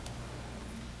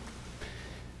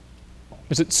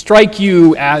Does it strike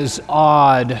you as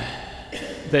odd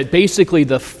that basically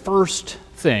the first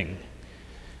thing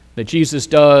that Jesus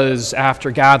does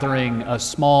after gathering a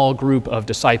small group of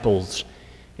disciples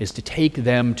is to take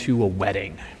them to a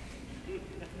wedding?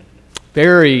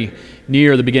 Very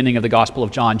near the beginning of the Gospel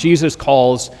of John, Jesus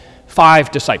calls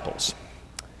 5 disciples.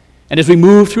 And as we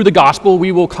move through the Gospel,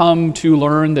 we will come to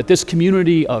learn that this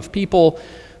community of people,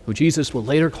 who Jesus will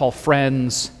later call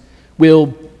friends,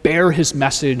 will bear his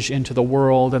message into the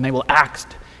world, and they will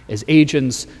act as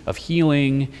agents of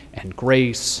healing and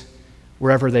grace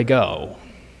wherever they go.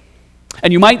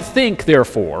 And you might think,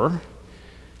 therefore,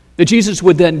 that Jesus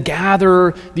would then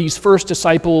gather these first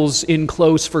disciples in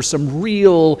close for some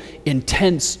real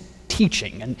intense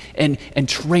teaching and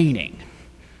training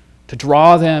to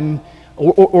draw them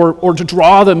or to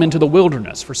draw them into the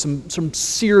wilderness for some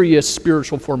serious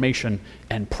spiritual formation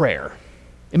and prayer.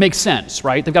 It makes sense,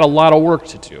 right? They've got a lot of work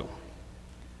to do.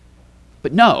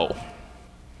 But no,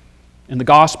 in the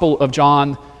Gospel of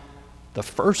John, the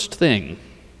first thing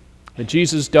that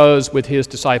Jesus does with his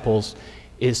disciples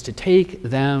is to take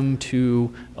them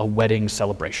to a wedding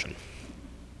celebration.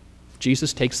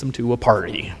 Jesus takes them to a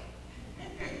party.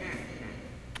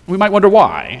 We might wonder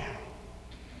why.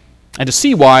 And to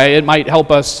see why, it might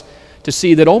help us to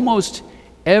see that almost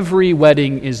every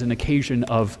wedding is an occasion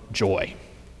of joy.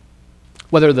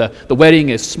 Whether the wedding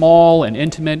is small and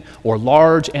intimate or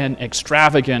large and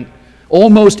extravagant,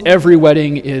 almost every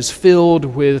wedding is filled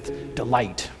with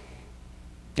delight.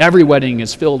 Every wedding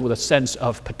is filled with a sense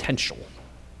of potential.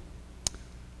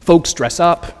 Folks dress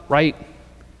up, right?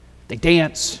 They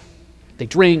dance, they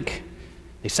drink,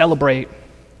 they celebrate,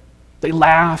 they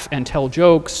laugh and tell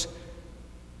jokes,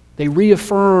 they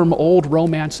reaffirm old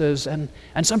romances, and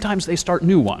sometimes they start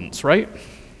new ones, right?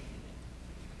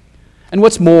 And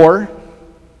what's more,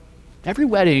 every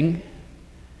wedding,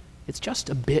 it's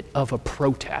just a bit of a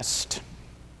protest.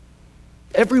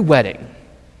 Every wedding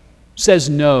says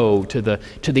no to the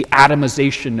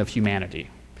atomization of humanity.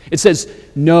 It says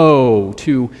no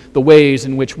to the ways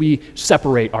in which we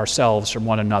separate ourselves from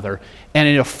one another, and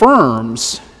it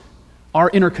affirms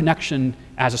our interconnection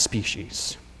as a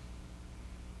species.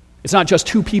 It's not just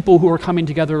 2 people who are coming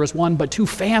together as one, but 2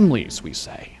 families, we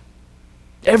say.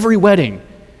 Every wedding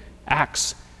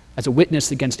acts as a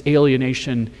witness against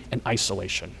alienation and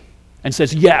isolation, and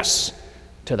says yes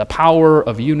to the power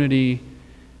of unity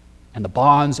and the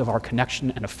bonds of our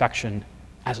connection and affection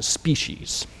as a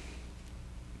species.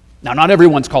 Now, not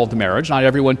everyone's called to marriage, not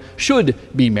everyone should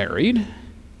be married,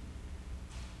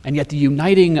 and yet the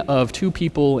uniting of 2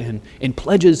 people in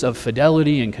pledges of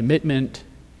fidelity and commitment,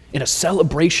 in a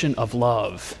celebration of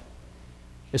love,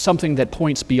 is something that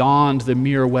points beyond the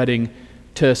mere wedding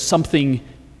to something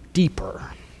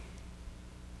deeper.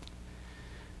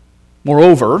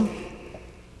 Moreover,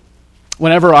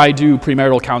 whenever I do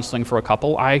premarital counseling for a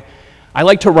couple, I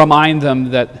like to remind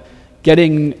them that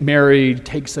getting married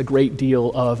takes a great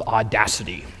deal of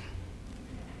audacity.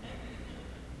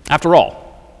 After all,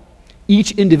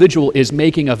 each individual is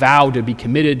making a vow to be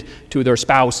committed to their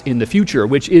spouse in the future,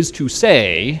 which is to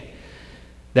say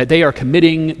that they are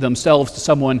committing themselves to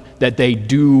someone that they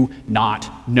do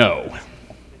not know.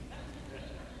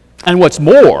 And what's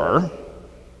more,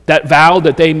 that vow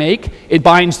that they make, it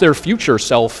binds their future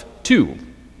self too.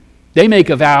 They make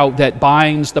a vow that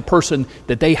binds the person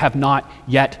that they have not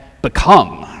yet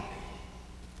become.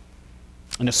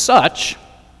 And as such,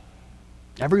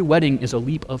 every wedding is a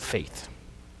leap of faith.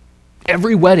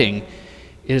 Every wedding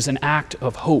is an act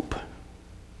of hope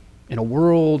in a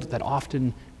world that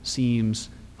often seems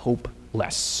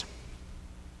hopeless.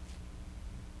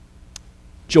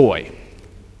 Joy,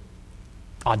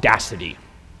 audacity,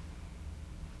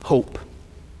 hope,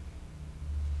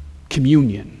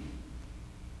 communion,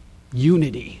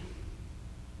 unity.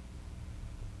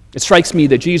 It strikes me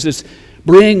that Jesus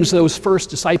brings those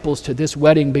first disciples to this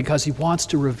wedding because he wants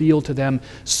to reveal to them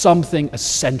something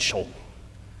essential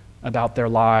about their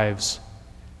lives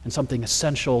and something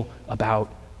essential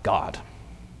about God.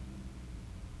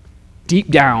 Deep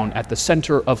down at the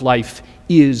center of life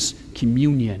is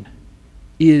communion,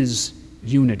 is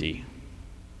unity.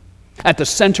 At the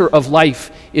center of life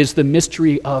is the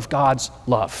mystery of God's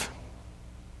love.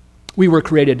 We were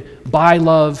created by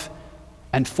love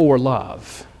and for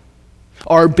love.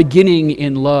 Our beginning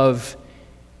in love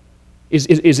is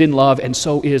in love, and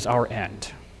so is our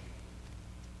end.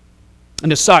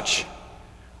 And as such,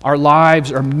 our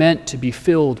lives are meant to be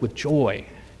filled with joy.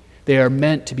 They are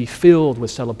meant to be filled with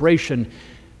celebration.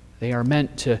 They are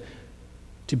meant to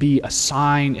be a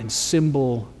sign and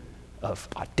symbol of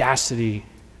audacity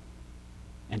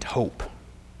and hope.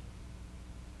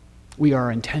 We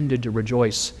are intended to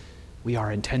rejoice we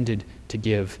are intended to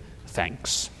give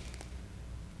thanks.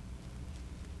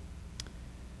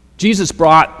 Jesus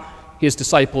brought his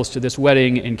disciples to this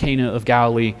wedding in Cana of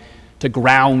Galilee to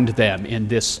ground them in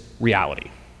this reality.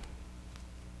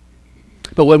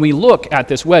 But when we look at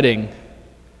this wedding,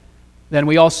 then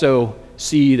we also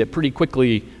see that pretty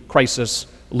quickly crisis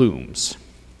looms.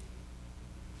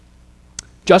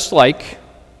 Just like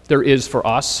there is for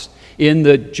us, in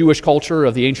the Jewish culture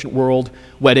of the ancient world,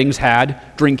 weddings had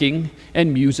drinking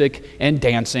and music and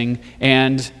dancing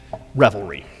and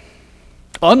revelry.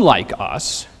 Unlike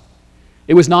us,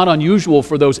 it was not unusual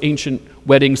for those ancient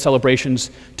wedding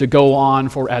celebrations to go on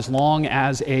for as long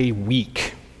as a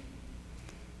week.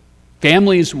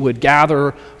 Families would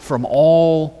gather from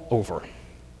all over.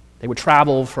 They would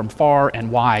travel from far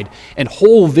and wide, and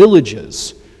whole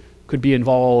villages could be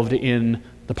involved in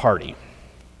the party.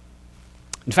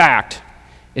 In fact,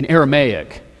 in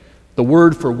Aramaic, the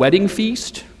word for wedding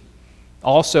feast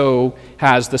also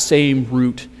has the same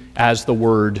root as the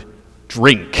word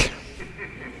drink.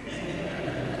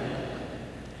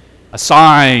 A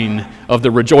sign of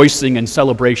the rejoicing and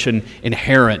celebration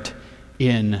inherent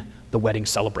in the wedding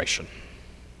celebration.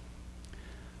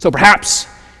 So perhaps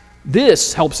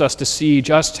this helps us to see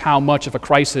just how much of a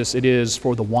crisis it is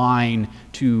for the wine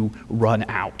to run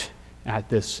out at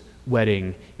this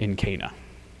wedding in Cana.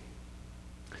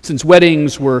 Since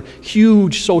weddings were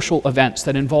huge social events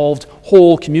that involved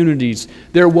whole communities,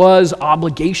 there was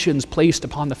obligations placed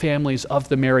upon the families of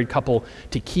the married couple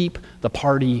to keep the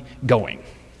party going.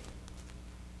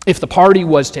 If the party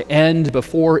was to end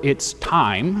before its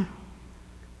time,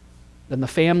 then the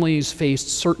families faced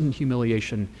certain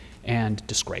humiliation and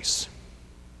disgrace.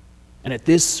 And at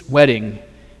this wedding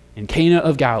in Cana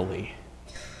of Galilee,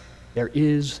 there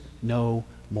is no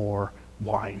more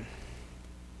wine.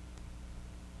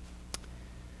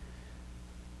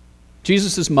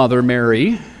 Jesus' mother,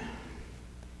 Mary,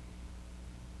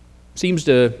 seems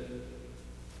to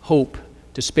hope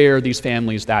to spare these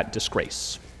families that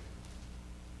disgrace.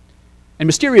 And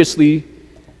mysteriously,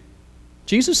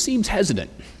 Jesus seems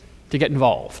hesitant to get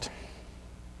involved.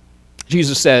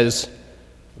 Jesus says,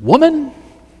 "Woman,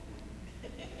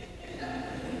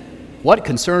 what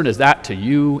concern is that to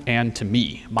you and to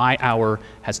me? My hour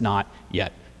has not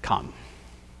yet come."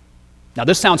 Now,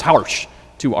 this sounds harsh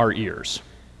to our ears.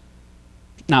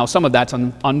 Now, some of that's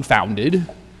unfounded,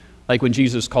 like when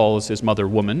Jesus calls his mother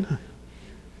woman.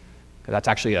 That's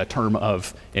actually a term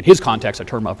of, in his context, a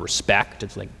term of respect.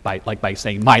 It's like by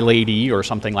saying my lady or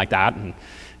something like that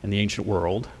in the ancient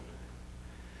world.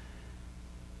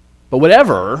 But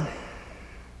whatever,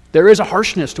 there is a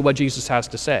harshness to what Jesus has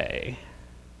to say.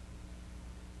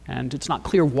 And it's not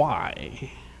clear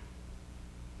why.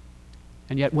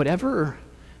 And yet, whatever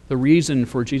the reason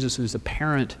for Jesus'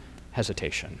 apparent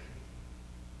hesitation,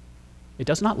 it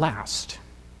does not last.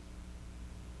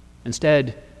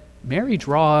 Instead, Mary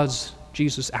draws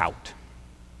Jesus out.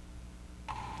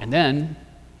 And then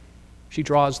she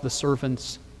draws the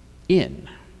servants in.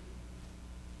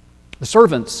 The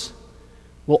servants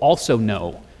will also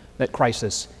know that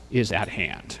crisis is at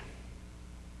hand.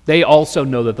 They also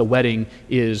know that the wedding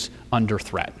is under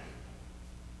threat.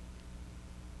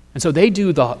 And so they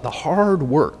do the hard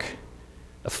work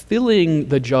of filling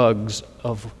the jugs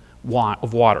of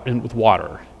water with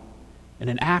water in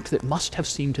an act that must have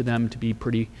seemed to them to be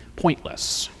pretty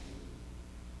pointless.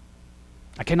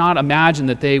 I cannot imagine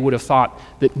that they would have thought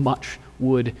that much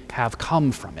would have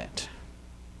come from it.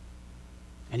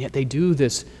 And yet they do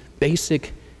this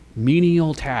basic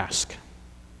menial task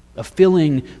of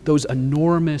filling those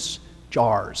enormous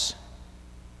jars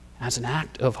as an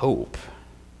act of hope.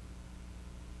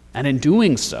 And in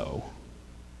doing so,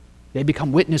 they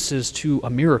become witnesses to a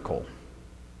miracle.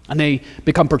 And they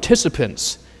become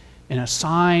participants in a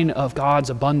sign of God's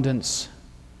abundance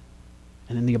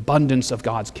and in the abundance of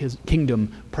God's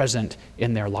kingdom present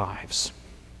in their lives.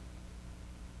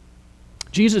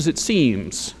 Jesus, it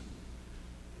seems,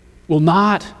 will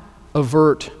not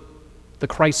avert the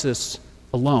crisis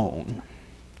alone.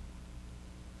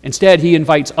 Instead, he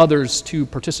invites others to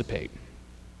participate.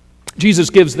 Jesus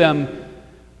gives them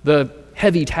the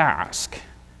heavy task,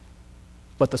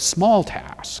 but the small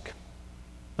task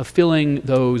of filling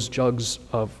those jugs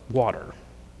of water.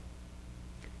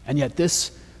 And yet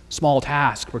this small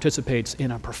task participates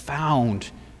in a profound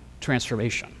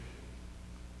transformation.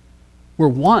 Where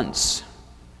once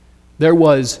there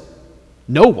was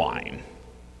no wine,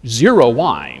 zero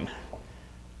wine,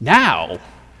 now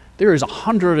there is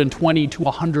 120 to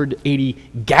 180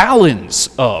 gallons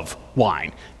of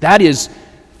wine. That is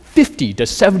 50 to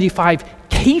 75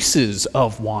 cases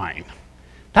of wine.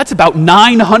 That's about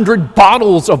 900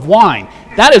 bottles of wine.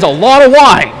 That is a lot of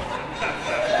wine.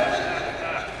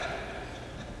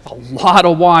 A lot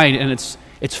of wine, and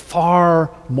it's far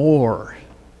more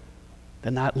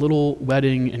than that little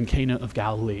wedding in Cana of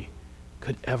Galilee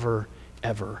could ever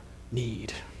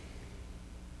need.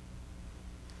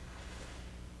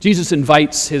 Jesus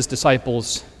invites his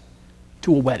disciples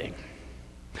to a wedding,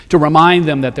 to remind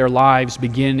them that their lives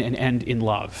begin and end in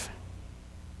love.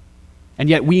 And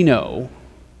yet we know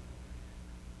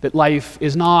that life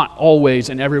is not always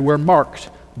and everywhere marked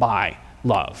by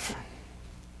love.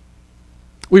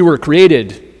 We were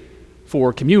created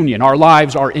for communion. Our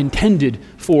lives are intended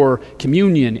for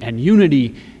communion and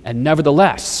unity, and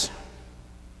nevertheless,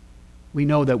 we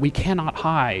know that we cannot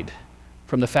hide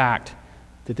from the fact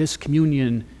that this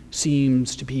communion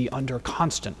seems to be under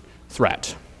constant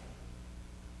threat.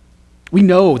 We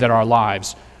know that our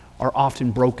lives are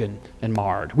often broken and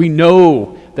marred. We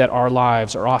know that our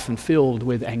lives are often filled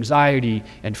with anxiety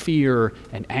and fear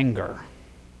and anger.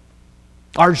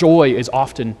 Our joy is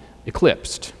often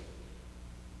eclipsed.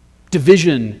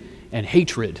 Division and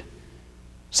hatred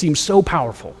seem so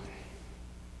powerful.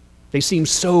 They seem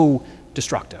so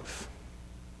destructive.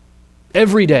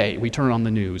 Every day we turn on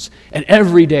the news, and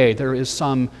every day there is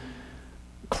some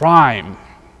crime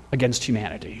against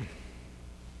humanity.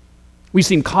 We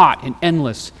seem caught in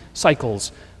endless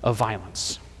cycles of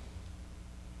violence.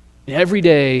 And every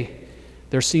day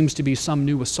there seems to be some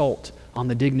new assault on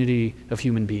the dignity of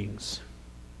human beings.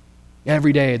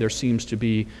 Every day there seems to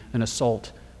be an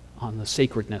assault on the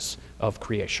sacredness of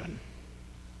creation.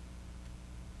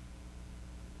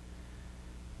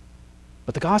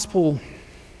 But the gospel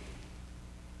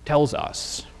tells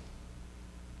us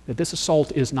that this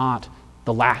assault is not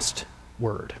the last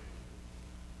word.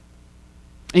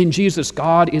 In Jesus,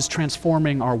 God is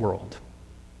transforming our world,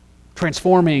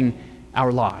 transforming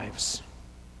our lives.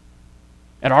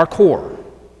 At our core,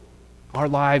 our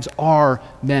lives are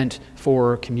meant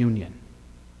for communion.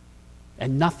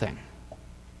 And nothing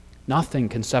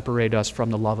can separate us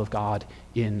from the love of God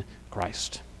in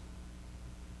Christ.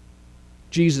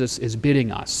 Jesus is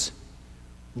bidding us,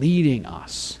 leading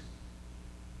us,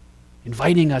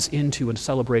 inviting us into a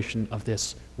celebration of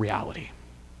this reality.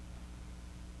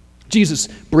 Jesus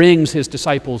brings his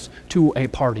disciples to a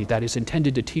party that is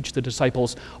intended to teach the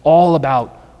disciples all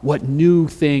about what new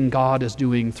thing God is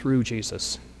doing through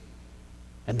Jesus,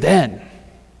 and then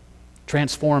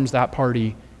transforms that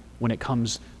party when it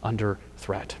comes under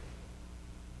threat.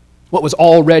 What was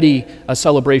already a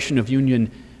celebration of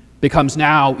union becomes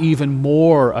now even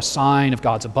more a sign of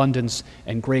God's abundance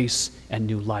and grace and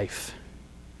new life.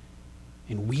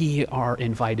 And we are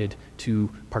invited to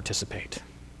participate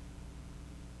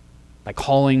by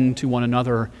calling to one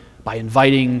another, by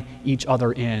inviting each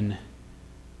other in,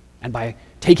 and by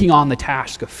taking on the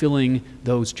task of filling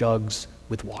those jugs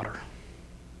with water.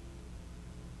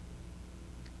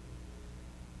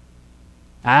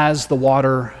 As the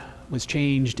water was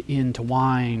changed into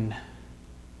wine,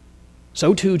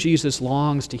 so too Jesus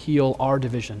longs to heal our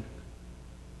division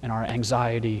and our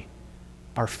anxiety,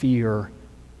 our fear,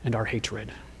 and our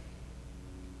hatred.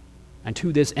 And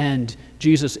to this end,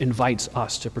 Jesus invites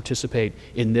us to participate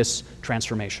in this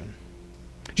transformation.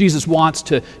 Jesus wants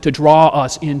to draw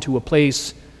us into a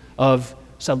place of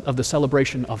the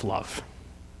celebration of love.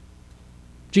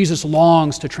 Jesus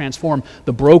longs to transform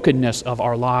the brokenness of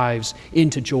our lives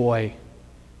into joy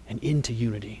and into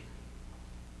unity.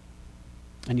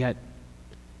 And yet,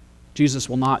 Jesus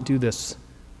will not do this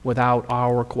without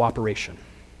our cooperation.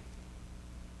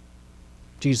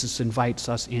 Jesus invites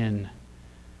us in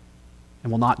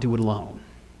and will not do it alone.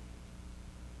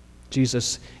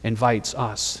 Jesus invites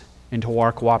us into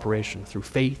our cooperation through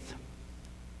faith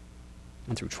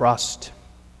and through trust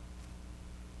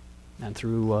and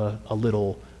through a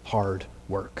little hard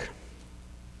work.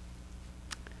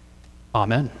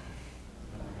 Amen.